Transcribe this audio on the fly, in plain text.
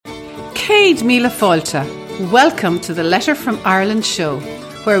Céad Míle Fáilte. Welcome to the Letter from Ireland show,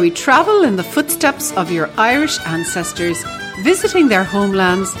 where we travel in the footsteps of your Irish ancestors, visiting their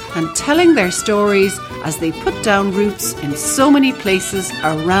homelands and telling their stories as they put down roots in so many places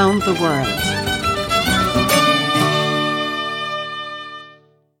around the world.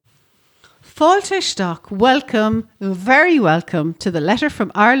 Fáilte Stock, welcome, very welcome to the Letter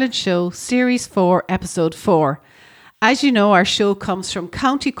from Ireland show, Series 4, Episode 4. As you know, our show comes from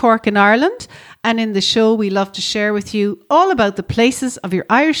County Cork in Ireland, and in the show we love to share with you all about the places of your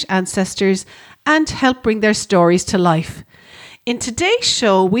Irish ancestors and help bring their stories to life. In today's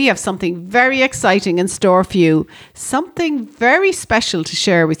show, we have something very exciting in store for you, something very special to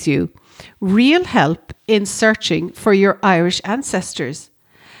share with you. Real help in searching for your Irish ancestors.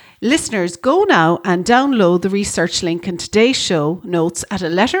 Listeners, go now and download the research link in today's show notes at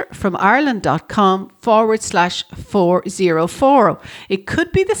aletterfromireland.com/404. It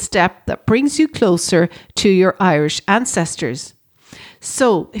could be the step that brings you closer to your Irish ancestors.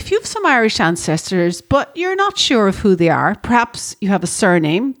 So, if you have some Irish ancestors, but you're not sure of who they are, perhaps you have a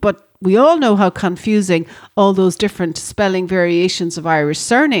surname, but we all know how confusing all those different spelling variations of Irish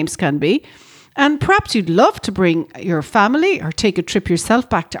surnames can be. And perhaps you'd love to bring your family or take a trip yourself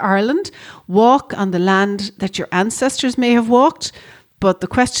back to Ireland, walk on the land that your ancestors may have walked. But the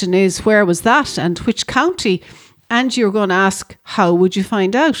question is, where was that and which county? And you're going to ask, how would you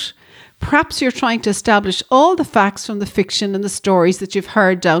find out? Perhaps you're trying to establish all the facts from the fiction and the stories that you've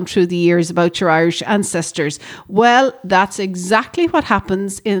heard down through the years about your Irish ancestors. Well, that's exactly what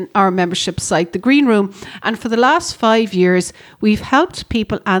happens in our membership site, The Green Room. And for the last 5 years, we've helped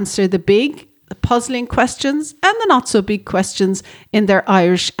people answer the big, the puzzling questions and the not so big questions in their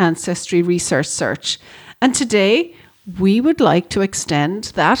Irish ancestry research search. And today we would like to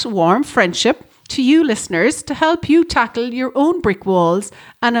extend that warm friendship to you listeners to help you tackle your own brick walls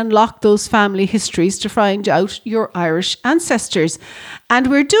and unlock those family histories to find out your Irish ancestors. And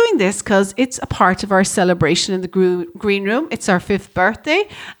we're doing this because it's a part of our celebration in the Green Room. It's our 5th birthday.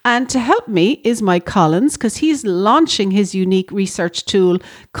 And to help me is Mike Collins, because he's launching his unique research tool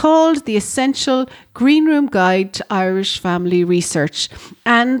called the Essential Green Room Guide to Irish Family Research.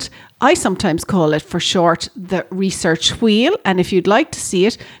 And I sometimes call it for short the research wheel. And if you'd like to see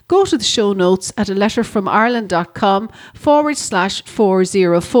it, go to the show notes at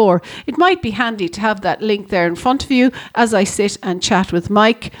aletterfromireland.com/404. It might be handy to have that link there in front of you as I sit and chat with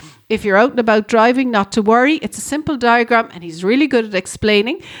Mike. If you're out and about driving, not to worry. It's a simple diagram and he's really good at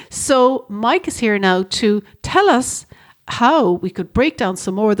explaining. So Mike is here now to tell us how we could break down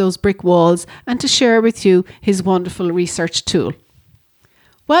some more of those brick walls and to share with you his wonderful research tool.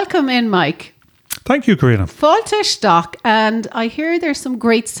 Welcome in, Mike. Thank you, Karina. Fáilte Stock, and I hear there's some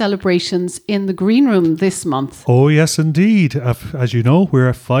great celebrations in the Green Room this month. Oh, yes, indeed. As you know,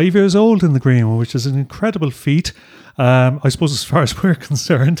 we're 5 years old in the Green Room, which is an incredible feat, I suppose, as far as we're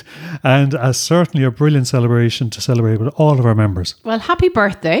concerned, and certainly a brilliant celebration to celebrate with all of our members. Well, happy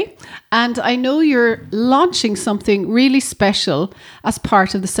birthday. And I know you're launching something really special as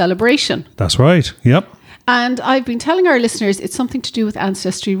part of the celebration. That's right. Yep. And I've been telling our listeners it's something to do with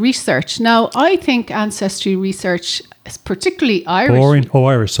ancestry research. Now, I think ancestry research is particularly Irish. Boring. Oh,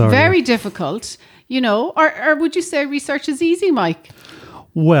 Irish, sorry. Very difficult, you know. Or would you say research is easy, Mike?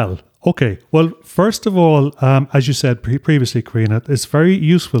 Well, okay. Well, first of all, as you said previously, Karina, it's very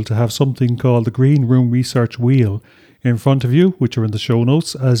useful to have something called the Green Room Research Wheel in front of you, which are in the show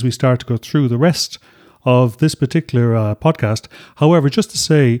notes as we start to go through the rest of this particular podcast. However, just to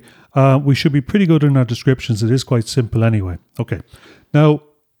say, we should be pretty good in our descriptions. It is quite simple anyway. Okay. Now,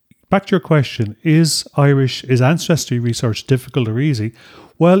 back to your question, is ancestry research difficult or easy?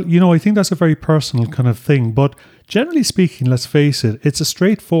 Well, you know, I think that's a very personal kind of thing. But generally speaking, let's face it, it's a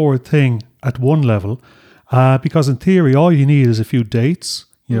straightforward thing at one level, because in theory, all you need is a few dates,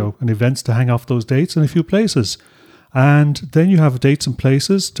 you know, and events to hang off those dates and a few places. And then you have dates and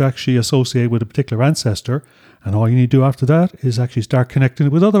places to actually associate with a particular ancestor. And all you need to do after that is actually start connecting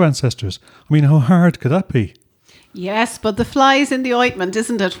it with other ancestors. I mean, how hard could that be? Yes, but the fly is in the ointment,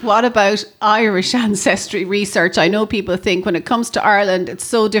 isn't it? What about Irish ancestry research? I know people think when it comes to Ireland, it's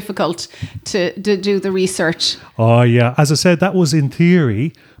so difficult to do the research. Oh, yeah. As I said, that was in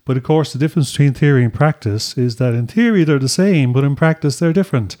theory. But of course, the difference between theory and practice is that in theory, they're the same, but in practice, they're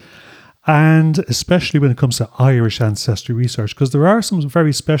different. And especially when it comes to Irish ancestry research, because there are some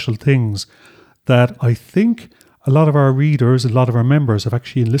very special things that I think a lot of our readers, a lot of our members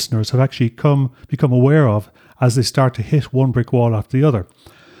and listeners have actually become aware of as they start to hit one brick wall after the other.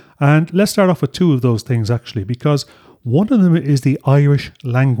 And let's start off with two of those things actually, because one of them is the Irish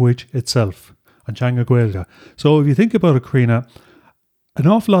language itself, An Teanga Gaeilge. So if you think about it, Karina, an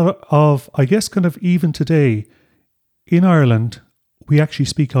awful lot of, I guess, kind of even today in Ireland, we actually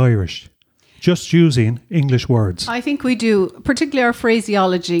speak Irish, just using English words. I think we do, particularly our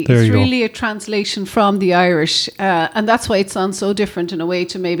phraseology. There It's you go. really a translation from the Irish, and that's why it sounds so different in a way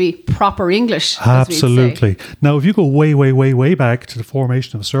to maybe proper English. as we'd say. Absolutely. Now, if you go way, way, way, way back to the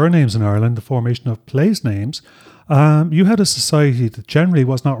formation of surnames in Ireland, the formation of place names, you had a society that generally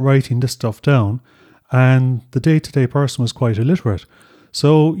was not writing this stuff down, and the day-to-day person was quite illiterate.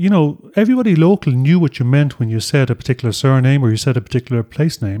 So, everybody local knew what you meant when you said a particular surname or you said a particular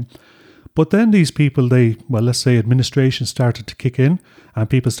place name. But then these people, let's say administration started to kick in and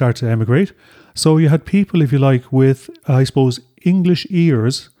people started to emigrate. So you had people, if you like, with, I suppose, English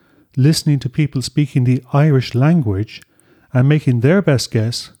ears listening to people speaking the Irish language and making their best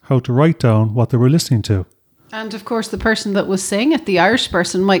guess how to write down what they were listening to. And of course, the person that was saying it, the Irish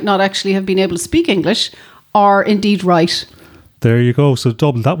person, might not actually have been able to speak English or indeed write. There you go. So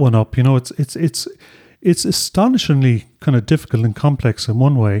double that one up. It's astonishingly kind of difficult and complex in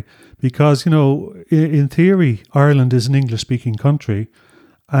one way because, in theory, Ireland is an English-speaking country.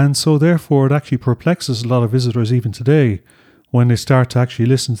 And so therefore it actually perplexes a lot of visitors even today when they start to actually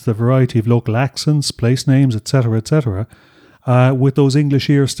listen to the variety of local accents, place names, etc., with those English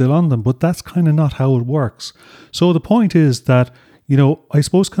ears still on them. But that's kind of not how it works. So the point is that, I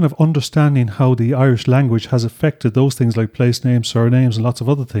suppose kind of understanding how the Irish language has affected those things like place names, surnames, and lots of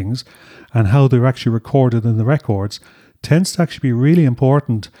other things, and how they're actually recorded in the records, tends to actually be really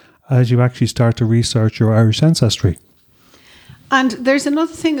important as you actually start to research your Irish ancestry. And there's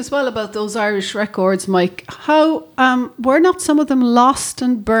another thing as well about those Irish records, Mike. How were not some of them lost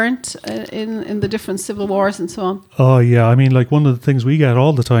and burnt in the different civil wars and so on? Oh, yeah. I mean, like one of the things we get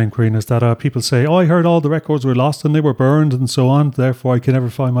all the time, Queen, is that people say, I heard all the records were lost and they were burned and so on. Therefore, I can never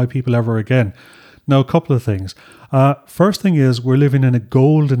find my people ever again. Now, a couple of things. First thing is we're living in a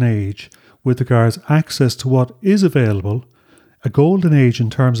golden age with regards access to what is available. A golden age in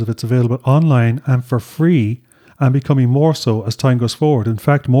terms of it's available online and for free, and becoming more so as time goes forward. In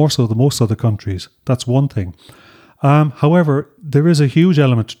fact, more so than most other countries. That's one thing. However, there is a huge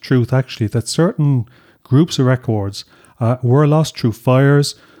element of truth, actually, that certain groups of records were lost through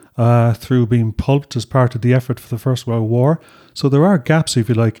fires, through being pulped as part of the effort for the First World War. So there are gaps, if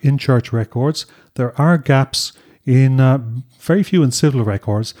you like, in church records. There are gaps in very few in civil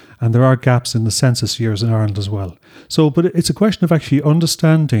records, and there are gaps in the census years in Ireland as well. So, but it's a question of actually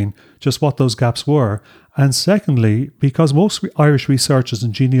understanding just what those gaps were. And secondly, because most Irish researchers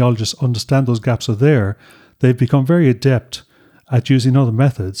and genealogists understand those gaps are there, they've become very adept at using other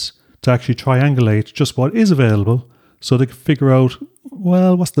methods to actually triangulate just what is available so they can figure out,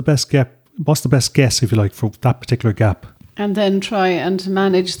 well, what's the best guess, if you like, for that particular gap. And then try and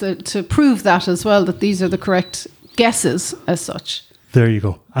manage to prove that as well, that these are the correct guesses as such. There you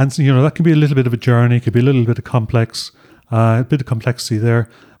go. And, that can be a little bit of a journey, it could be a little bit of complex, a bit of complexity there.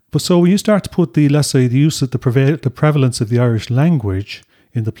 But so when you start to put the use of the prevalence of the Irish language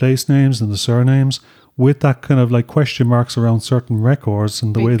in the place names and the surnames with that kind of like question marks around certain records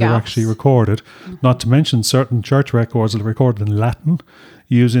and the Big way they're gaps. actually recorded, not to mention certain church records that are recorded in Latin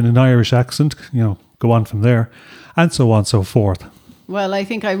using an Irish accent, go on from there, and so on and so forth. Well, I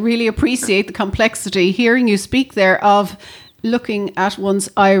think I really appreciate the complexity hearing you speak there of looking at one's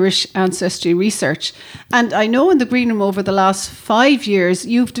Irish ancestry research. And I know in the Green Room over the last 5 years,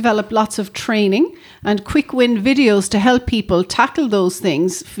 you've developed lots of training and quick win videos to help people tackle those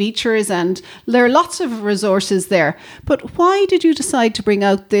things, features, and there are lots of resources there. But why did you decide to bring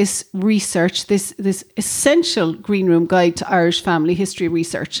out this research, this essential Green Room guide to Irish family history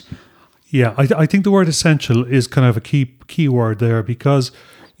research? Yeah, I think the word essential is kind of a key word there because,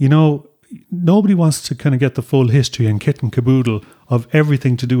 nobody wants to kind of get the full history and kit and caboodle of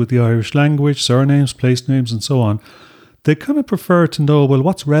everything to do with the Irish language, surnames, place names, and so on. They kind of prefer to know, well,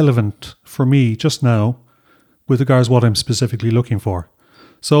 what's relevant for me just now with regards to what I'm specifically looking for.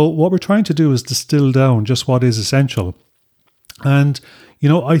 So what we're trying to do is distill down just what is essential. And,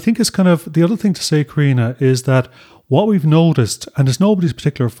 I think it's kind of, the other thing to say, Karina, is that what we've noticed, and it's nobody's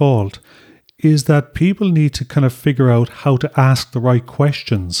particular fault, is that people need to kind of figure out how to ask the right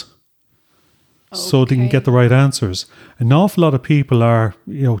questions. So they can get the right answers. An awful lot of people are,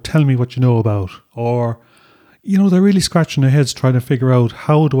 tell me what you know about, or, they're really scratching their heads trying to figure out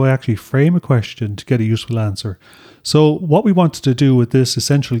how do I actually frame a question to get a useful answer. So what we wanted to do with this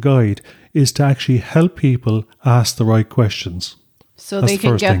essential guide is to actually help people ask the right questions. So they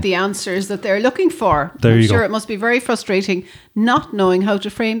can get the answers that they're looking for. I'm sure it must be very frustrating not knowing how to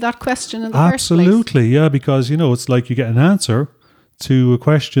frame that question in the first place. Absolutely, yeah, because, it's like you get an answer, to a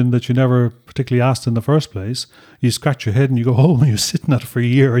question that you never particularly asked in the first place, you scratch your head and you go home and you're sitting at it for a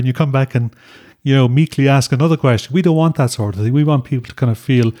year and you come back and, meekly ask another question. We don't want that sort of thing. We want people to kind of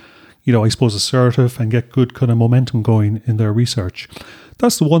feel, I suppose, assertive and get good kind of momentum going in their research.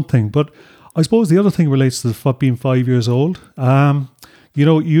 That's the one thing. But I suppose the other thing relates to being 5 years old. I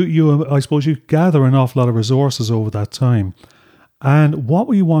suppose you gather an awful lot of resources over that time. And what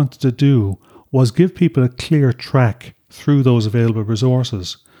we wanted to do was give people a clear track through those available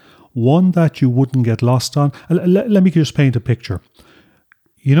resources. One that you wouldn't get lost on. Let me just paint a picture.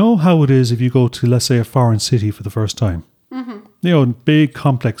 You know how it is if you go to, let's say, a foreign city for the first time. A big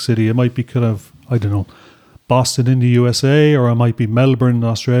complex city. It might be kind of, I don't know, Boston in the USA, or it might be Melbourne in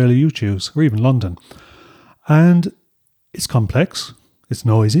Australia, you choose, or even London. And it's complex, it's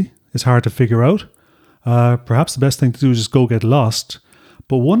noisy, it's hard to figure out. Perhaps the best thing to do is just go get lost.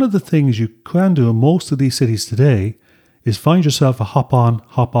 But one of the things you can do in most of these cities today is find yourself a hop-on,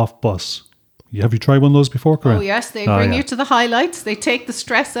 hop-off bus. Have you tried one of those before, Corinne? Oh, yes. They bring you to the highlights. They take the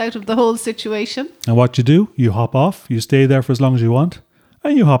stress out of the whole situation. And what you do, you hop off, you stay there for as long as you want,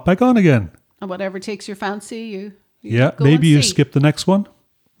 and you hop back on again. And whatever takes your fancy, you go maybe you see. skip the next one.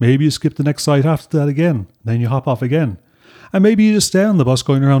 Maybe you skip the next site after that again. Then you hop off again. And maybe you just stay on the bus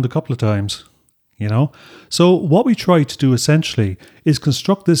going around a couple of times. So what we try to do essentially is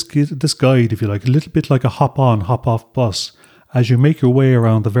construct this guide, if you like, a little bit like a hop-on, hop-off bus as you make your way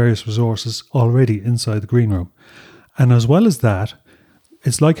around the various resources already inside the green room. And as well as that,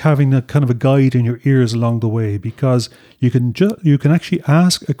 it's like having a kind of a guide in your ears along the way, because you can actually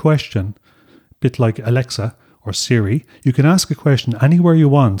ask a question, a bit like Alexa or Siri. You can ask a question anywhere you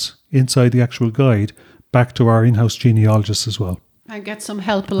want inside the actual guide back to our in-house genealogists as well. And get some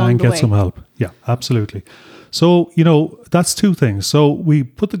help along the way. And get some help. Yeah, absolutely. So, that's two things. So we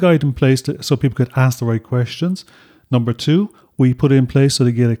put the guide in place so people could ask the right questions. Number two, we put it in place so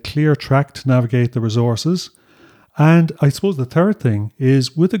they get a clear track to navigate the resources. And I suppose the third thing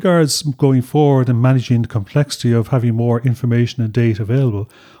is, with regards going forward and managing the complexity of having more information and data available,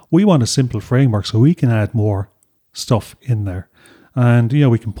 we want a simple framework so we can add more stuff in there. And,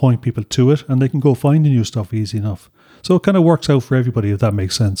 we can point people to it and they can go find the new stuff easy enough. So it kind of works out for everybody, if that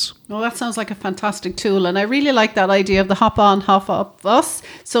makes sense. Well, that sounds like a fantastic tool. And I really like that idea of the hop-on, hop-off bus.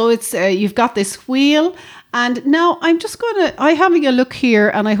 So it's you've got this wheel. And now I'm having a look here,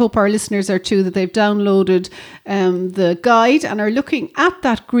 and I hope our listeners are too, that they've downloaded the guide and are looking at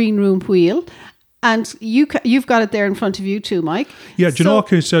that green room wheel. And you've got it there in front of you too, Mike. Yeah, do you know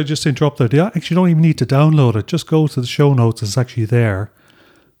what? So just interrupt there. You actually don't even need to download it. Just go to the show notes. It's actually there,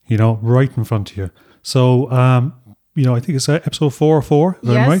 right in front of you. So, I think it's episode 404. Is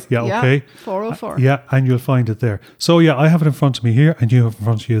that right? Yeah, okay. 404. And you'll find it there. So, I have it in front of me here and you have it in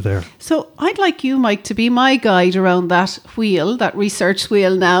front of you there. So, I'd like you, Mike, to be my guide around that wheel, that research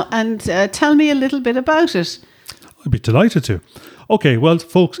wheel now, and tell me a little bit about it. I'd be delighted to. Okay, well,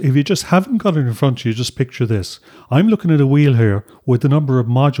 folks, if you just haven't got it in front of you, just picture this. I'm looking at a wheel here with the number of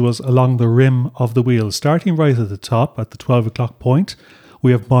modules along the rim of the wheel. Starting right at the top, at the 12 o'clock point,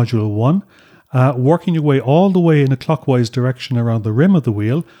 we have module 1. Working your way all the way in a clockwise direction around the rim of the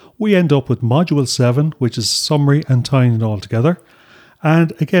wheel, we end up with module 7, which is summary and tying it all together.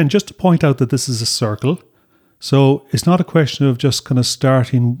 And again, just to point out that this is a circle. So it's not a question of just kind of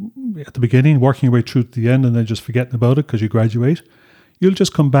starting at the beginning, working your way through to the end, and then just forgetting about it because you graduate. You'll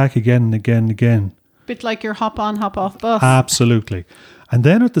just come back again and again and again. Bit like your hop-on, hop-off bus. Absolutely. And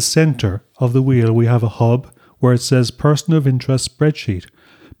then at the center of the wheel, we have a hub where it says Person of Interest Spreadsheet.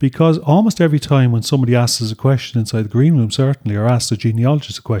 Because almost every time when somebody asks us a question inside the green room, certainly, or asks a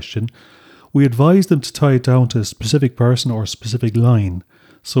genealogist a question, we advise them to tie it down to a specific person or a specific line,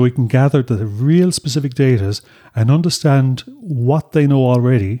 so we can gather the real specific data and understand what they know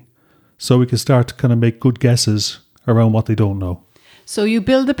already, so we can start to kind of make good guesses around what they don't know. So you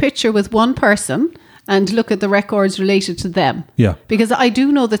build a picture with one person and look at the records related to them. Yeah. Because I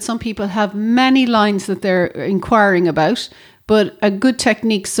do know that some people have many lines that they're inquiring about, but a good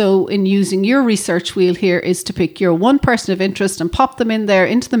technique, so in using your research wheel here, is to pick your one person of interest and pop them in there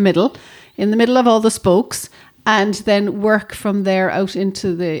into the middle of all the spokes, and then work from there out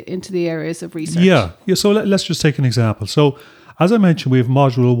into the areas of research. Yeah. So let's just take an example. So as I mentioned, we have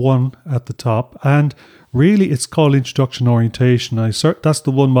module 1 at the top, and really it's called Introduction Orientation. That's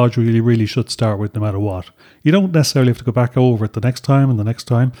the one module you really should start with no matter what. You don't necessarily have to go back over it the next time and the next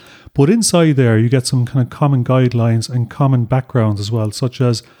time, but inside there you get some kind of common guidelines and common backgrounds as well, such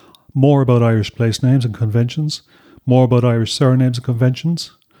as more about Irish place names and conventions, more about Irish surnames and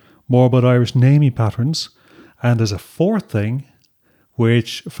conventions, more about Irish naming patterns, and there's a fourth thing,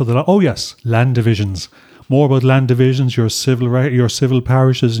 which land divisions. more about land divisions, your civil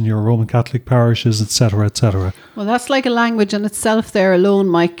parishes and your Roman Catholic parishes, etc., etc. Well, that's like a language in itself there alone,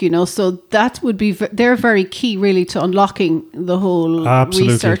 Mike, so that would be, they're very key really to unlocking the whole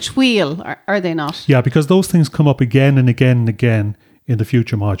Absolutely. research wheel, are they not? Yeah, because those things come up again and again and again in the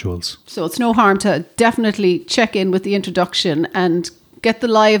future modules. So it's no harm to definitely check in with the introduction and get the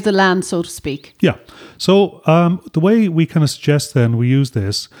lie of the land, so to speak. Yeah. So the way we kind of suggest then we use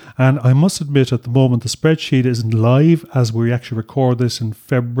this, and I must admit at the moment the spreadsheet isn't live as we actually record this in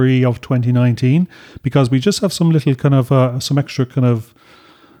February of 2019, because we just have some little kind of, some extra kind of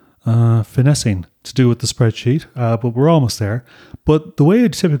finessing to do with the spreadsheet, but we're almost there. But the way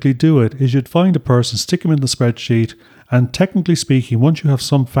I'd typically do it is you'd find a person, stick them in the spreadsheet, and technically speaking, once you have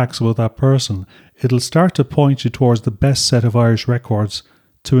some facts about that person, it'll start to point you towards the best set of Irish records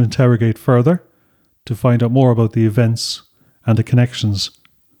to interrogate further, to find out more about the events and the connections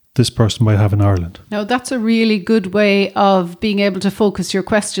this person might have in Ireland. Now, that's a really good way of being able to focus your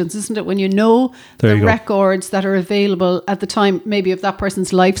questions, isn't it? When you know the records that are available at the time, maybe of that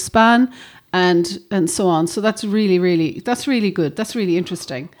person's lifespan and so on. So that's really good. That's really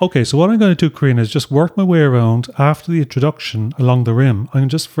interesting. Okay, so what I'm going to do, Karina, is just work my way around after the introduction along the rim. I'm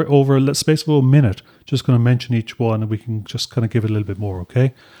just for over a space of a minute, just going to mention each one and we can just kind of give it a little bit more,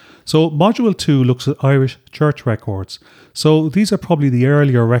 okay? So Module 2 looks at Irish church records. So these are probably the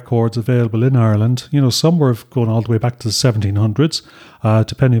earlier records available in Ireland. Some were going all the way back to the 1700s,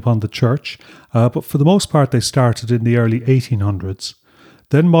 depending upon the church. But for the most part, they started in the early 1800s.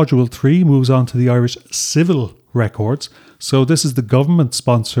 Then Module 3 moves on to the Irish civil records. So this is the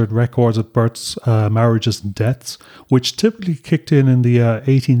government-sponsored records of births, marriages and deaths, which typically kicked in the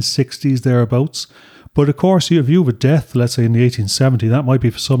 1860s thereabouts. But of course, if you have a death, let's say in the 1870s, that might be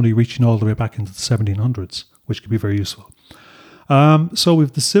for somebody reaching all the way back into the 1700s, which could be very useful. So we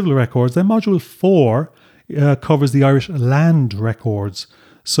have the civil records. Then Module 4 covers the Irish land records.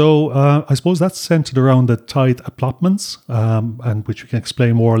 So I suppose that's centred around the tithe allotments, and which we can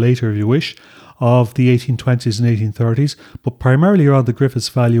explain more later if you wish, of the 1820s and 1830s, but primarily around the Griffiths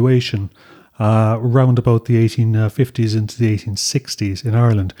valuation around about the 1850s into the 1860s in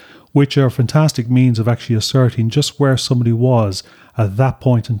Ireland, which are fantastic means of actually asserting just where somebody was at that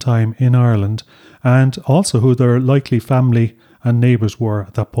point in time in Ireland, and also who their likely family and neighbours were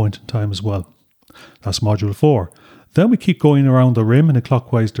at that point in time as well. That's Module 4. Then we keep going around the rim in a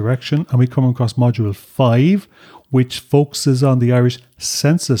clockwise direction and we come across Module 5, which focuses on the Irish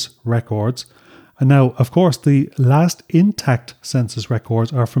census records. And now, of course, the last intact census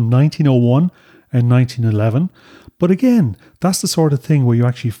records are from 1901 and 1911. But again, that's the sort of thing where you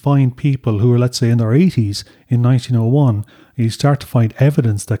actually find people who are, let's say, in their 80s in 1901, and you start to find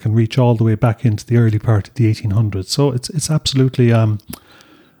evidence that can reach all the way back into the early part of the 1800s. So it's absolutely...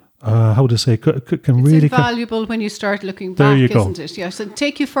 how to say, can it's really... It's invaluable when you start looking back, isn't it? Yes, and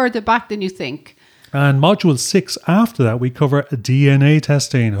take you further back than you think. And Module 6, after that, we cover DNA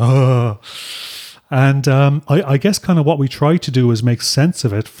testing. And I guess kind of what we try to do is make sense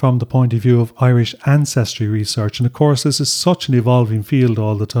of it from the point of view of Irish ancestry research. And of course, this is such an evolving field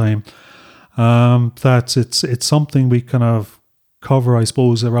all the time that it's something we kind of cover, I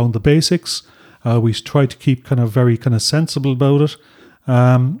suppose, around the basics. We try to keep kind of very kind of sensible about it.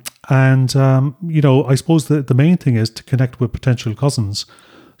 I suppose the main thing is to connect with potential cousins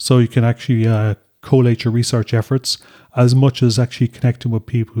so you can actually collate your research efforts as much as actually connecting with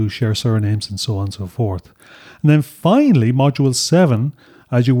people who share surnames and so on and so forth. And then finally, Module 7,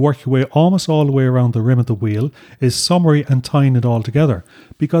 as you work your way almost all the way around the rim of the wheel, is summary and tying it all together.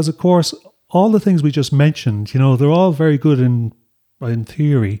 Because, of course, all the things we just mentioned, they're all very good in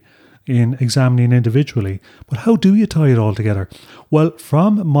theory, in examining individually. But how do you tie it all together? Well,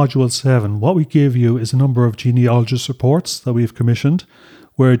 from Module 7, what we give you is a number of genealogist reports that we've commissioned,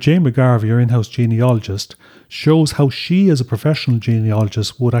 where Jane McGarvey, our in-house genealogist, shows how she as a professional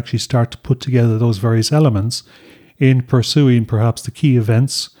genealogist would actually start to put together those various elements in pursuing perhaps the key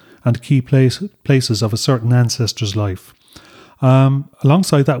events and key places of a certain ancestor's life.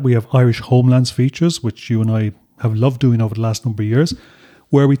 Alongside that, we have Irish homelands features, which you and I have loved doing over the last number of years,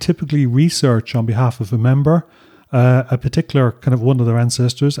 where we typically research on behalf of a member a particular kind of one of their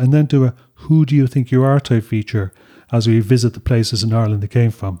ancestors, and then do a who do you think you are type feature as we visit the places in Ireland they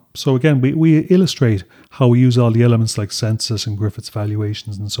came from. So again, we illustrate how we use all the elements like census and Griffiths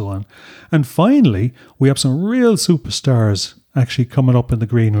valuations and so on. And finally, we have some real superstars actually coming up in the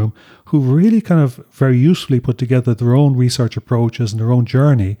green room who really kind of very usefully put together their own research approaches and their own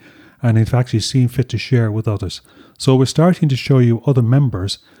journey, and in fact actually seen fit to share with others. So we're starting to show you other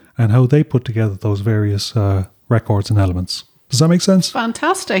members and how they put together those various records and elements. Does that make sense?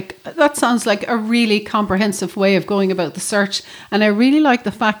 Fantastic. That sounds like a really comprehensive way of going about the search. And I really like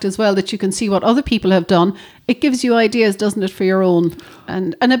the fact as well that you can see what other people have done. It gives you ideas, doesn't it, for your own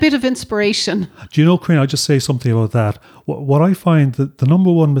and a bit of inspiration. Do you know, Corinne, I'll just say something about that. What I find that the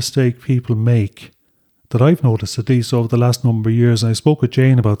number one mistake people make that I've noticed, at least over the last number of years, and I spoke with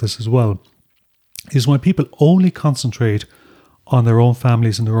Jane about this as well, is when people only concentrate on their own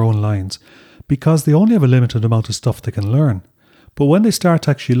families and their own lines, because they only have a limited amount of stuff they can learn. But when they start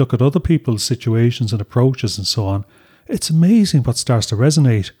to actually look at other people's situations and approaches and so on, it's amazing what starts to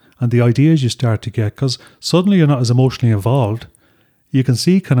resonate and the ideas you start to get, because suddenly you're not as emotionally involved. You can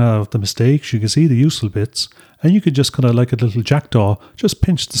see kind of the mistakes, you can see the useful bits, and you can just kind of like a little jackdaw, just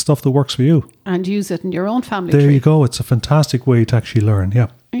pinch the stuff that works for you. And use it in your own family There tree. you go. It's a fantastic way to actually learn, yeah.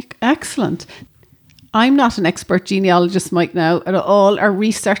 Excellent. I'm not an expert genealogist, Mike, now at all, a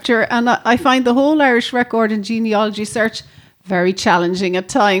researcher, and I find the whole Irish record and genealogy search very challenging at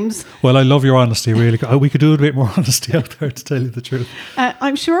times. Well, I love your honesty, really. We could do a bit more honesty out there, to tell you the truth.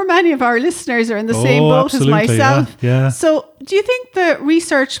 I'm sure many of our listeners are in the same boat as absolutely, myself. Yeah. So do you think the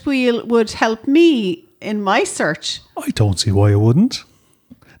research wheel would help me in my search? I don't see why it wouldn't.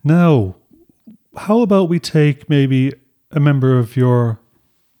 Now, how about we take maybe a member of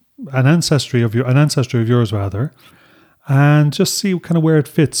an ancestry of yours rather, and just see kind of where it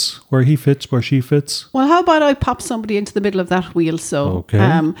fits, where he fits, where she fits. Well, how about I pop somebody into the middle of that wheel? So,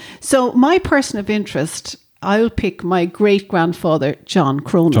 so my person of interest, I'll pick my great-grandfather, John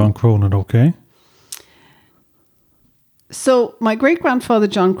Cronin. John Cronin, okay. So my great-grandfather,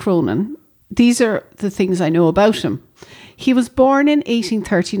 John Cronin, these are the things I know about him. He was born in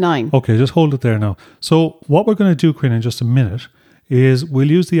 1839. Okay, just hold it there now. So what we're going to do, Corinne, in just a minute, is we'll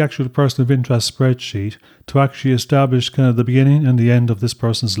use the actual person of interest spreadsheet to actually establish kind of the beginning and the end of this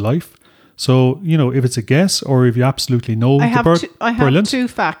person's life. So, if it's a guess or if you absolutely know I have brilliant. two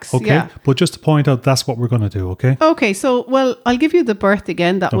facts. Okay, yeah. But just to point out, that's what we're going to do, okay? Okay, so, well, I'll give you the birth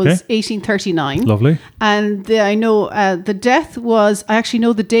again. That was 1839. Lovely. And I know the death was, I actually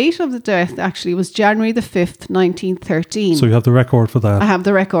know the date of the death actually was January the 5th, 1913. So you have the record for that. I have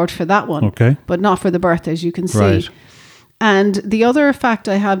the record for that one. Okay. But not for the birth, as you can see. Right. And the other fact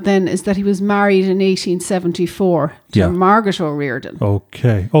I have then is that he was married in 1874 to Margaret O'Riordan.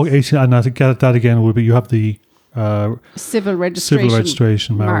 Okay. Oh, 18, and I think that again would be, you have the civil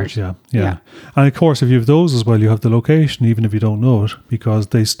registration marriage. Yeah. And of course, if you have those as well, you have the location, even if you don't know it, because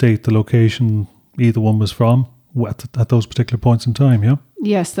they state the location either one was from at those particular points in time, yeah?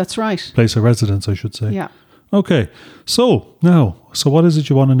 Yes, that's right. Place of residence, I should say. Yeah. Okay. So what is it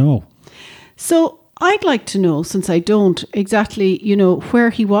you want to know? So I'd like to know, since I don't exactly,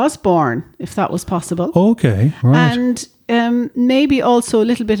 where he was born, if that was possible. Okay, right. And maybe also a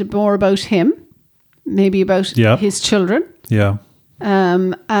little bit more about him, maybe about his children. Yeah.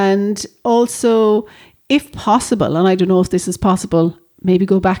 And also, if possible, and I don't know if this is possible, maybe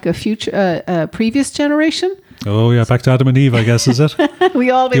go back a previous generation. Oh yeah, back to Adam and Eve, I guess, is it?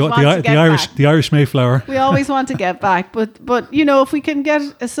 We always want to get back. The Irish Mayflower. We always want to get back, but if we can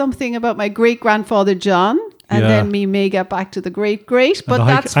get something about my great-grandfather John, and then we may get back to the great-great, but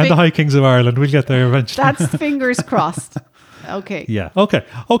the High Kings of Ireland. We'll get there eventually. That's fingers crossed. Okay. Yeah.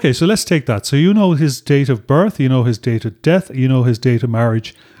 Okay. So let's take that. So you know his date of birth, you know his date of death, you know his date of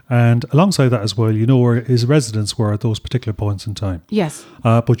marriage, and alongside that as well, you know where his residence were at those particular points in time. Yes.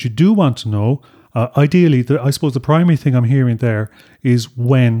 But you do want to know. Ideally, I suppose the primary thing I'm hearing there is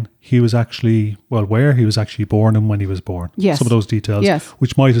when he was actually, where he was actually born and when he was born. Yes. Some of those details, yes,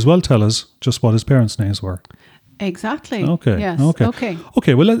 which might as well tell us just what his parents' names were. Exactly. Okay. Yes.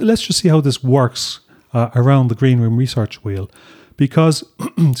 Okay. Well, let's just see how this works around the Green Room Research Wheel. Because,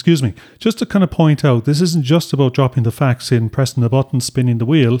 excuse me, just to kind of point out, this isn't just about dropping the facts in, pressing the button, spinning the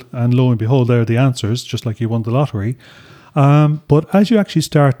wheel, and lo and behold, there are the answers, just like you won the lottery. But as you actually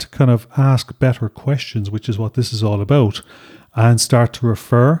start to kind of ask better questions, which is what this is all about, and start to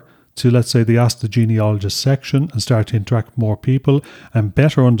refer to, let's say, the Ask the Genealogist section and start to interact with more people and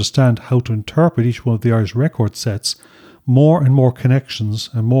better understand how to interpret each one of the Irish record sets, more and more connections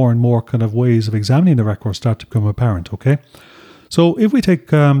and more kind of ways of examining the record start to become apparent, okay? So if we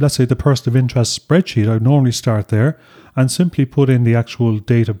take, let's say, the person of interest spreadsheet, I would normally start there and simply put in the actual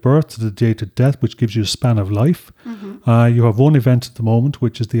date of birth to the date of death, which gives you a span of life. Mm-hmm. You have one event at the moment,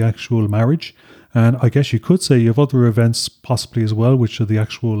 which is the actual marriage. And I guess you could say you have other events possibly as well, which are the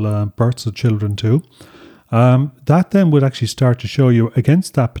actual births of children too. That then would actually start to show you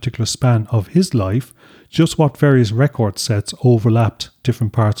against that particular span of his life, just what various record sets overlapped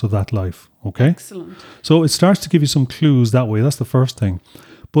different parts of that life. Okay? Excellent. So it starts to give you some clues that way. That's the first thing.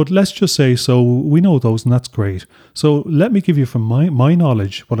 But let's just say, so we know those, and that's great. So let me give you from my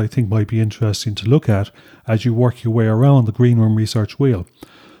knowledge what I think might be interesting to look at as you work your way around the Green Room Research Wheel.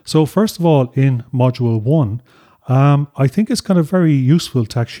 So first of all, in Module 1, I think it's kind of very useful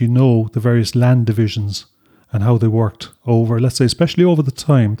to actually know the various land divisions and how they worked over, let's say, especially over the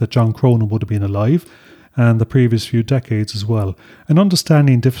time that John Cronin would have been alive and the previous few decades as well. And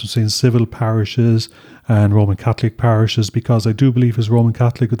understanding differences in civil parishes and Roman Catholic parishes, because I do believe he's Roman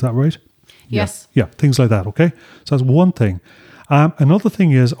Catholic, is that right? Yes. Yeah, things like that, okay? So that's one thing. Another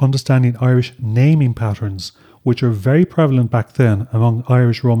thing is understanding Irish naming patterns, which are very prevalent back then among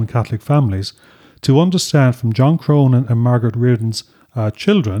Irish Roman Catholic families, to understand from John Cronin and Margaret Reardon's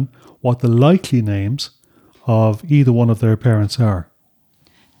children what the likely names of either one of their parents are.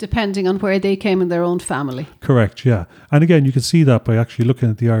 Depending on where they came in their own family. Correct, yeah. And again, you can see that by actually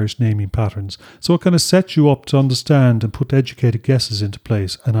looking at the Irish naming patterns. So it kind of sets you up to understand and put educated guesses into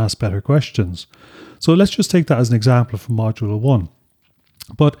place and ask better questions. So let's just take that as an example from Module 1.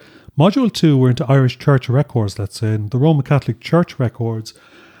 But Module 2, we're into Irish church records, let's say, and the Roman Catholic church records.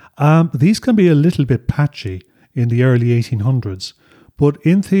 These can be a little bit patchy in the early 1800s. But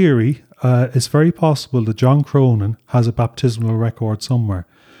in theory, it's very possible that John Cronin has a baptismal record somewhere.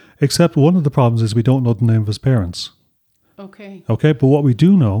 Except one of the problems is we don't know the name of his parents. Okay. Okay, but what we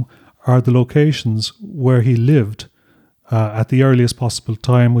do know are the locations where he lived at the earliest possible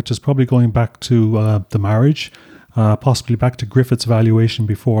time, which is probably going back to the marriage, possibly back to Griffith's valuation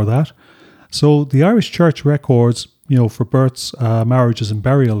before that. So the Irish church records, for births, marriages and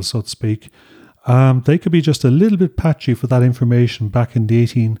burials, so to speak, they could be just a little bit patchy for that information back in the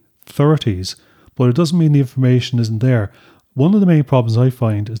 1830s, but it doesn't mean the information isn't there. One of the main problems I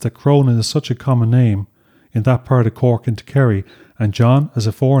find is that Cronin is such a common name in that part of Cork into Kerry, and John as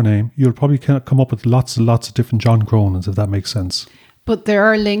a forename, you'll probably come up with lots and lots of different John Cronins, if that makes sense. But there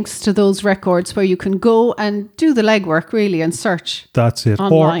are links to those records where you can go and do the legwork really and search. That's it.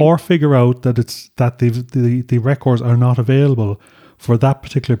 Online. Or figure out that the records are not available for that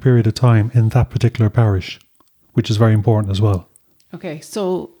particular period of time in that particular parish, which is very important as well. Okay,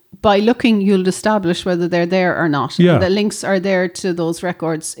 so by looking, you'll establish whether they're there or not. Yeah. And the links are there to those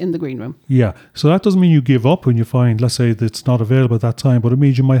records in the Green Room. Yeah. So that doesn't mean you give up when you find, let's say, that it's not available at that time, but it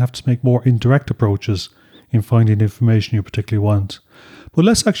means you might have to make more indirect approaches in finding the information you particularly want. But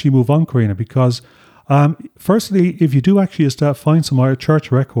let's actually move on, Karina, because firstly, if you do actually find some Irish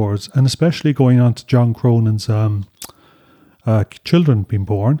church records, and especially going on to John Cronin's children being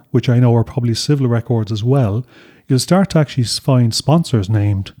born, which I know are probably civil records as well, you'll start to actually find sponsors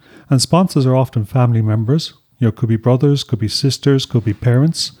named. And sponsors are often family members. Could be brothers, could be sisters, could be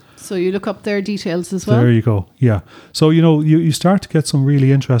parents. So you look up their details as well? There you go, yeah. So, you start to get some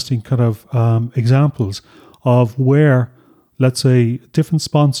really interesting kind of examples of where, let's say, different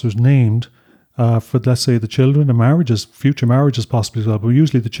sponsors named for, let's say, the children and marriages, future marriages possibly as well, but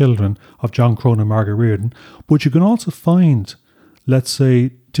usually the children of John Cronin and Margaret Reardon. But you can also find, let's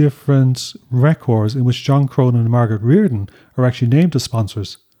say, different records in which John Cronin and Margaret Reardon are actually named as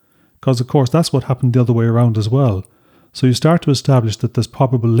sponsors. Because, of course, that's what happened the other way around as well. So you start to establish that there's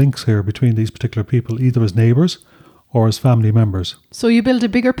probable links here between these particular people, either as neighbours or as family members. So you build a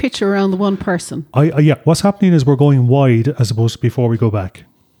bigger picture around the one person. Yeah, what's happening is we're going wide as opposed to before we go back.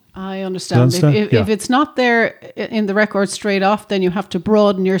 I understand. If it's not there in the record straight off, then you have to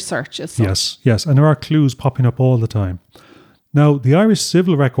broaden your search as such. Yes. And there are clues popping up all the time. Now, the Irish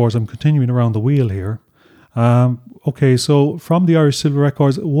civil records, I'm continuing around the wheel here. Okay, so from the Irish civil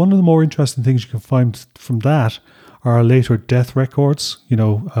records, one of the more interesting things you can find from that are later death records.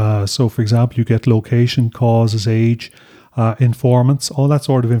 So for example, you get location, causes, age, informants, all that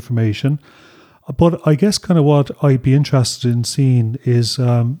sort of information. But I guess kind of what I'd be interested in seeing is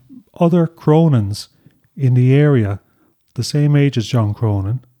other Cronins in the area, the same age as John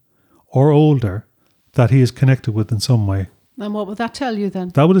Cronin, or older, that he is connected with in some way. And what would that tell you then?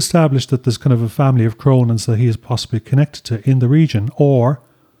 That would establish that there's kind of a family of Cronins that he is possibly connected to in the region, or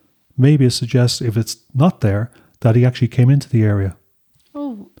maybe it suggests, if it's not there, that he actually came into the area.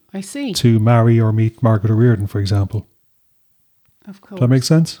 Oh, I see. To marry or meet Margaret Reardon, for example. Of course. Does that make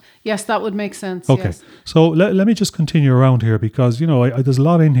sense? Yes, that would make sense. Okay. Yes. So let me just continue around here because, there's a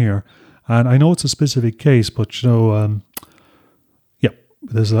lot in here. And I know it's a specific case, but,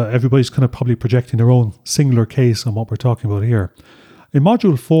 there's everybody's kind of probably projecting their own singular case on what we're talking about here. In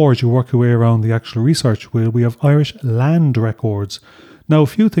Module 4, as you work your way around the actual research wheel, we have Irish land records. Now, a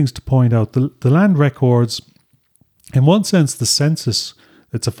few things to point out. The land records, in one sense, the census,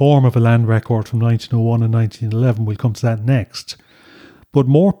 it's a form of a land record from 1901 and 1911. We'll come to that next. But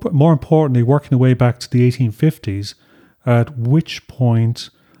more importantly, working our way back to the 1850s, at which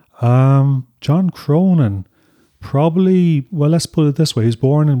point John Cronin, probably, well, let's put it this way. He was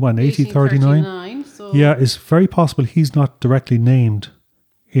born in, 1839? So Yeah, it's very possible he's not directly named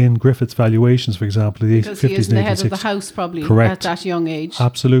in Griffith's valuations, for example, in the 1850s because he isn't and the head of 1860s. the house probably Correct. at that young age.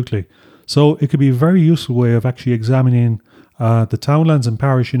 Absolutely. So it could be a very useful way of actually examining the townlands and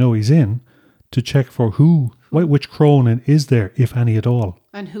parish he's in to check for which Cronin is there, if any at all.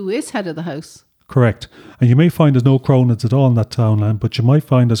 And who is head of the house? Correct. And you may find there's no Cronins at all in that townland, but you might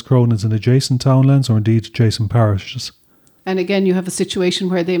find there's Cronins in adjacent townlands or indeed adjacent parishes. And again, you have a situation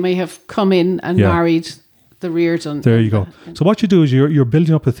where they may have come in and married the Reardon. There you go. So what you do is you're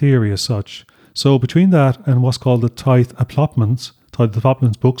building up a theory as such. So between that and what's called the Tithe Allotments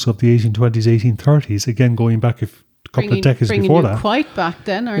books of the 1820s, 1830s, again going back a couple of decades before that. Quite back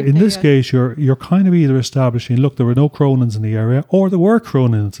then, aren't in they? this case, you're kind of either establishing, look, there were no Cronins in the area, or there were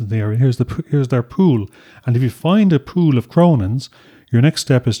Cronins in the area. Here's their pool, and if you find a pool of Cronins, your next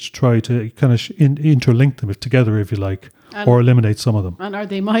step is to try to kind of interlink them together, if you like, or eliminate some of them. And are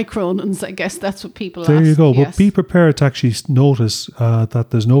they my Cronins? I guess that's what people There ask. you go. Yes. But be prepared to actually notice that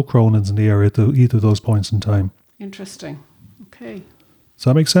there's no Cronins in the area at either of those points in time. Interesting. Okay. Does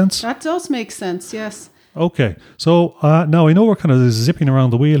that make sense? That does make sense, yes. Okay, so now I know we're kind of zipping around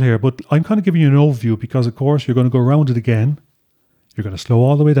the wheel here, but I'm kind of giving you an overview because, of course, you're going to go around it again. You're going to slow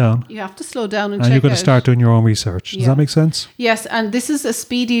all the way down. You have to slow down and And check you're going out. to start doing your own research. Does that make sense? Yes, and this is a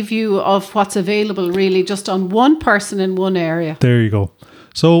speedy view of what's available really just on one person in one area. There you go.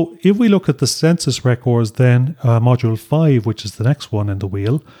 So if we look at the census records then, Module 5, which is the next one in the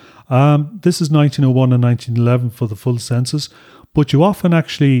wheel, this is 1901 and 1911 for the full census, but you often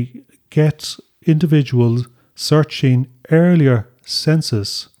actually get individuals searching earlier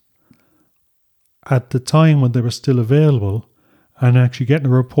census at the time when they were still available and actually getting a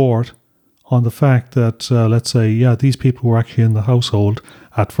report on the fact that, let's say, these people were actually in the household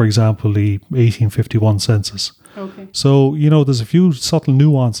at, for example, the 1851 census. Okay. So, there's a few subtle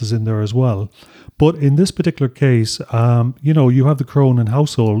nuances in there as well. But in this particular case, you have the Cronin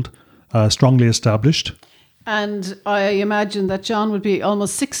household strongly established. And I imagine that John would be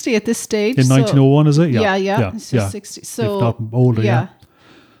almost 60 at this stage. In 1901, is it? Yeah. So 60. So, if not older, yeah.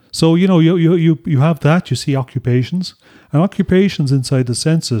 So, you have that, you see occupations. And occupations inside the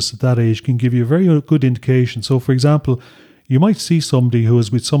census at that age can give you a very good indication. So, for example, you might see somebody who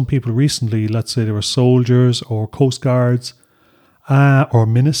was with some people recently, let's say they were soldiers or coast guards or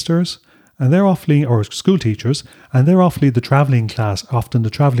ministers, and they're awfully, or school teachers, and they're awfully often the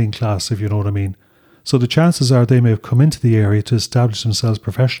travelling class, if you know what I mean. So the chances are they may have come into the area to establish themselves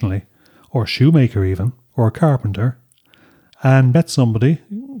professionally, or a shoemaker even, or a carpenter, and met somebody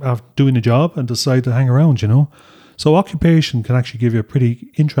doing a job and decide to hang around, So occupation can actually give you a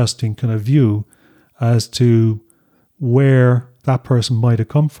pretty interesting kind of view as to where that person might have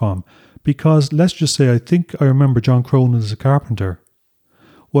come from. Because let's just say, I think I remember John Cronin as a carpenter.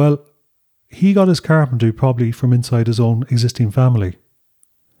 Well, he got his carpentry probably from inside his own existing family.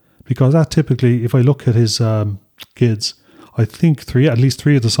 Because that typically, if I look at his kids, I think at least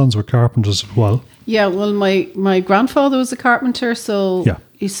three of the sons were carpenters as well. Yeah, well, my grandfather was a carpenter, so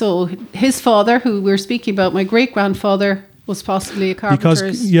his father, who we're speaking about, my great-grandfather, was possibly a carpenter.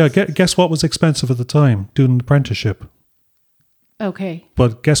 Because, guess what was expensive at the time? Doing an apprenticeship. Okay.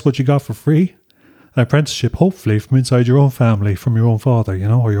 But guess what you got for free? An apprenticeship, hopefully, from inside your own family, from your own father,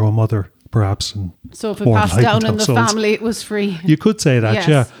 or your own mother, perhaps. And so if it passed down in the family, it was free. You could say that, yes.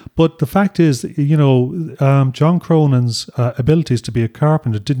 Yeah. But the fact is, John Cronin's abilities to be a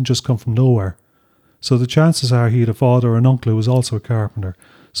carpenter didn't just come from nowhere. So the chances are he had a father or an uncle who was also a carpenter.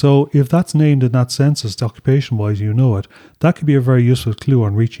 So if that's named in that census, occupation-wise, that could be a very useful clue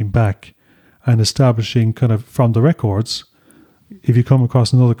on reaching back and establishing kind of from the records, if you come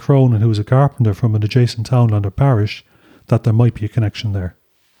across another Cronin who was a carpenter from an adjacent townland or parish, that there might be a connection there.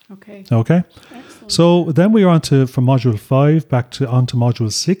 Okay. Excellent. So then we are from Module 5 onto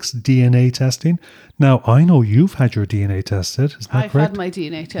Module 6, DNA testing. Now, I know you've had your DNA tested, is that I've correct? had my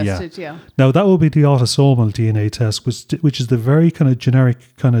DNA tested, yeah. Now, that will be the autosomal DNA test, which is the very kind of generic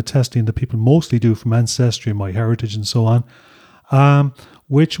kind of testing that people mostly do from Ancestry, MyHeritage and so on,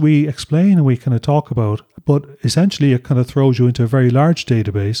 which we explain and we kind of talk about. But essentially, it kind of throws you into a very large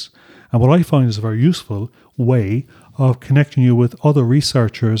database. And what I find is a very useful way of connecting you with other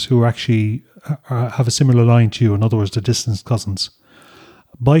researchers who actually have a similar line to you. In other words, the distant cousins.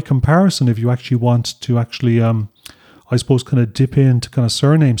 By comparison, if you actually want to actually, I suppose, kind of dip into kind of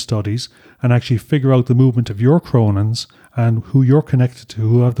surname studies and actually figure out the movement of your Cronins and who you're connected to,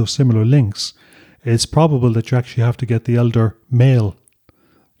 who have those similar links, it's probable that you actually have to get the elder male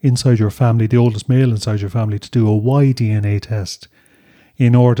inside your family, the oldest male inside your family, to do a Y DNA test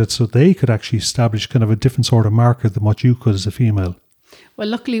in order so they could actually establish kind of a different sort of marker than what you could as a female. Well,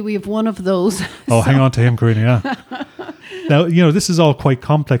 luckily we have one of those. Oh, hang on to him, Karina, yeah. Now, this is all quite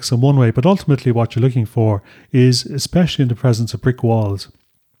complex in one way, but ultimately what you're looking for is, especially in the presence of brick walls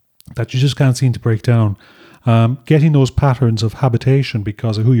that you just can't seem to break down, getting those patterns of habitation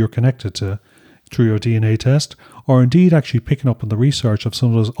because of who you're connected to through your DNA test, or indeed actually picking up on the research of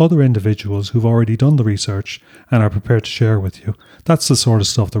some of those other individuals who've already done the research and are prepared to share with you. That's the sort of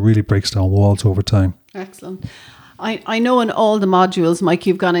stuff that really breaks down walls over time. Excellent. I know in all the modules, Mike,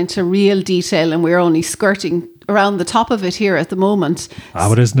 you've gone into real detail and we're only skirting around the top of it here at the moment.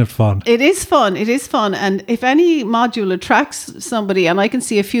 But isn't it fun? It is fun. It is fun. And if any module attracts somebody, and I can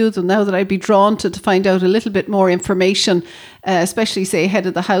see a few of them now that I'd be drawn to find out a little bit more information, especially say head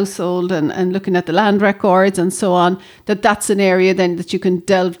of the household and looking at the land records and so on, that's an area then that you can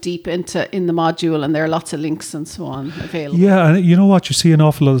delve deep into in the module, and there are lots of links and so on available. Yeah, and you know what? You see an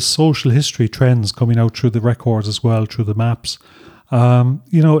awful lot of social history trends coming out through the records as well, through the maps.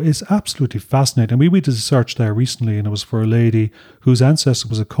 It's absolutely fascinating. We did a search there recently, and it was for a lady whose ancestor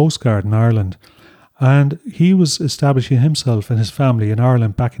was a Coast Guard in Ireland. And he was establishing himself and his family in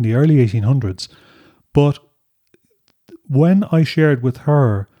Ireland back in the early 1800s. But when I shared with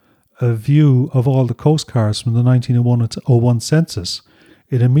her a view of all the Coast Guards from the 1901 census,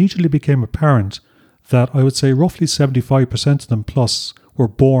 it immediately became apparent that I would say roughly 75% of them plus were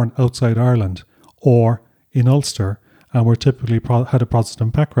born outside Ireland or in Ulster, and were typically had a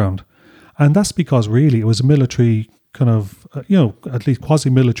Protestant background. And that's because really it was a military kind of, at least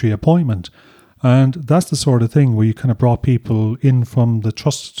quasi-military appointment. And that's the sort of thing where you kind of brought people in from the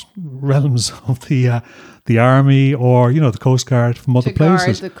trust realms of the army or, the Coast Guard from other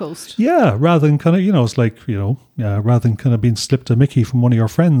places. To guard the coast. Yeah, rather than kind of, it's like, rather than kind of being slipped a Mickey from one of your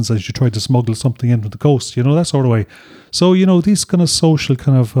friends as you try to smuggle something in from the coast, that sort of way. So, these kind of social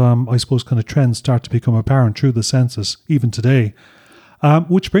kind of, I suppose, kind of trends start to become apparent through the census, even today.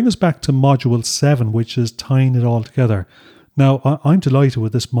 Which brings us back to Module 7, which is tying it all together. Now, I'm delighted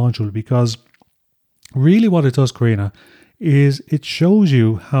with this module because really what it does, Karina, is it shows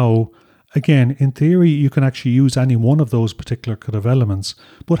you how, again, in theory, you can actually use any one of those particular kind of elements.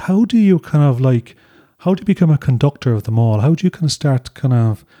 But how do you how do you become a conductor of them all? How do you kind of start to kind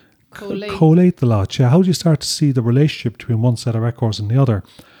of collate the lot? Yeah, how do you start to see the relationship between one set of records and the other?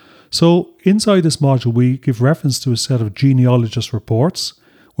 So inside this module, we give reference to a set of genealogist reports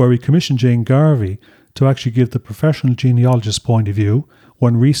where we commission Jane Garvey to actually give the professional genealogist's point of view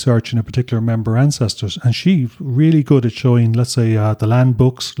when researching a particular member ancestors. And she's really good at showing, let's say, the land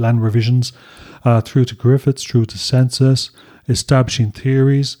books, land revisions, through to Griffiths, through to census, establishing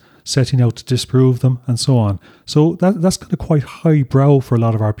theories, setting out to disprove them, and so on. So that's kind of quite highbrow for a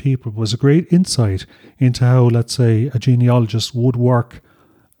lot of our people. It was a great insight into how, let's say, a genealogist would work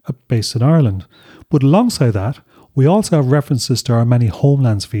based in Ireland. But alongside that, we also have references to our many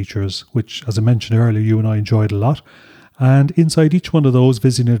homelands features, which, as I mentioned earlier, you and I enjoyed a lot. And inside each one of those,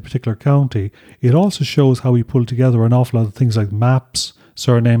 visiting a particular county, it also shows how we pull together an awful lot of things like maps,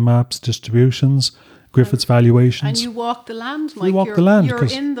 surname maps, distributions, Griffiths valuations. And you walk the land, Mike. We walk the land. You're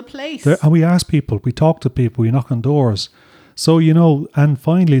in the place. And we ask people, we talk to people, we knock on doors. So, and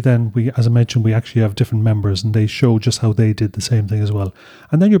finally then, we, as I mentioned, we actually have different members and they show just how they did the same thing as well.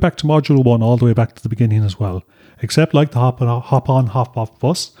 And then you're back to Module 1 all the way back to the beginning as well. Except like the hop on, hop off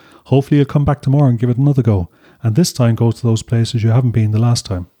bus, hopefully you'll come back tomorrow and give it another go. And this time go to those places you haven't been the last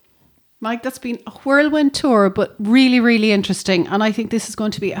time. Mike, that's been a whirlwind tour, but really, really interesting. And I think this is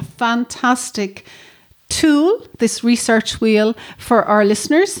going to be a fantastic tool, this research wheel, for our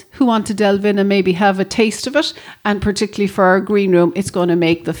listeners who want to delve in and maybe have a taste of it. And particularly for our green room, it's going to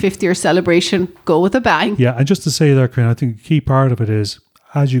make the 5th year celebration go with a bang. Yeah, and just to say there, Corinne, I think a key part of it is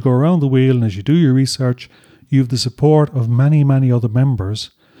as you go around the wheel and as you do your research, you have the support of many, many other members,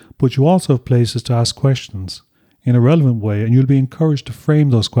 but you also have places to ask questions in a relevant way, and you'll be encouraged to frame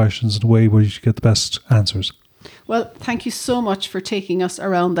those questions in a way where you get the best answers. Well, thank you so much for taking us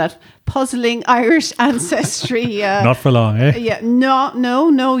around that puzzling Irish ancestry. Not for long, eh? Yeah,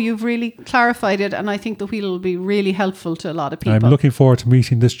 no, you've really clarified it, and I think the wheel will be really helpful to a lot of people. I'm looking forward to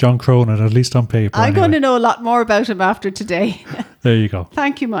meeting this John Cronin, at least on paper. I'm going to know a lot more about him after today. There you go.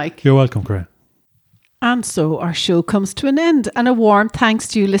 Thank you, Mike. You're welcome, Corinne. And so our show comes to an end, and a warm thanks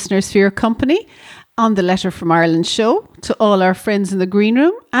to you listeners for your company on the Letter from Ireland show, to all our friends in the green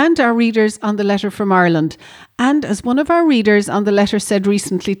room and our readers on the Letter from Ireland. And as one of our readers on the letter said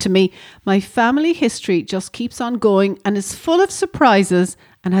recently to me, my family history just keeps on going and is full of surprises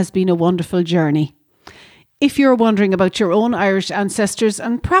and has been a wonderful journey. If you're wondering about your own Irish ancestors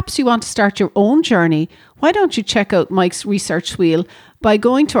and perhaps you want to start your own journey, why don't you check out Mike's research wheel by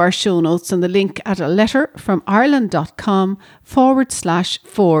going to our show notes and the link at a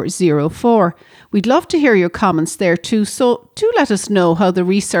letterfromireland.com/404. We'd love to hear your comments there too, so do let us know how the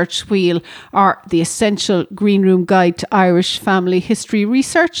research wheel, or the essential Green Room Guide to Irish Family History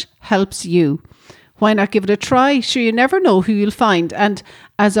Research, helps you. Why not give it a try? Sure, you never know who you'll find. And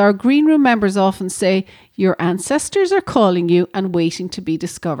as our Green Room members often say, your ancestors are calling you and waiting to be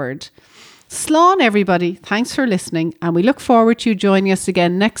discovered. Slán everybody, thanks for listening, and we look forward to you joining us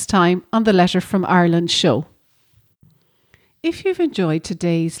again next time on the Letter from Ireland show. If you've enjoyed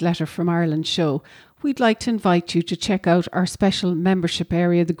today's Letter from Ireland show, we'd like to invite you to check out our special membership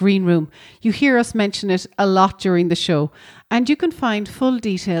area, the Green Room. You hear us mention it a lot during the show, and you can find full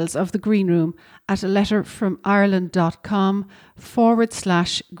details of the Green Room at a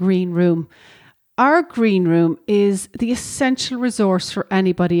letterfromireland.com/Green Room. Our Green Room is the essential resource for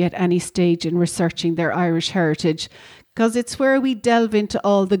anybody at any stage in researching their Irish heritage, because it's where we delve into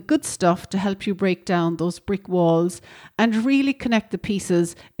all the good stuff to help you break down those brick walls and really connect the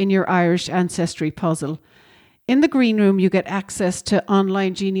pieces in your Irish ancestry puzzle. In the Green Room, you get access to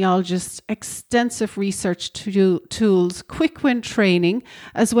online genealogists, extensive research tools, quick win training,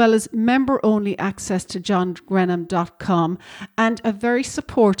 as well as member-only access to johngrenham.com and a very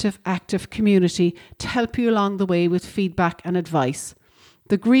supportive, active community to help you along the way with feedback and advice.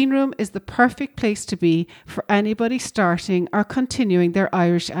 The Green Room is the perfect place to be for anybody starting or continuing their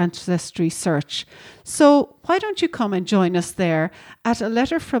Irish ancestry search. So why don't you come and join us there at a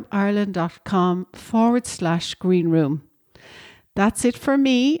letterfromireland.com/Green Room. That's it for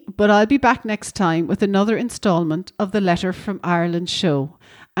me, but I'll be back next time with another instalment of the Letter from Ireland show.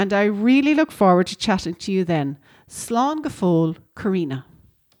 And I really look forward to chatting to you then. Slán go fóill, Karina.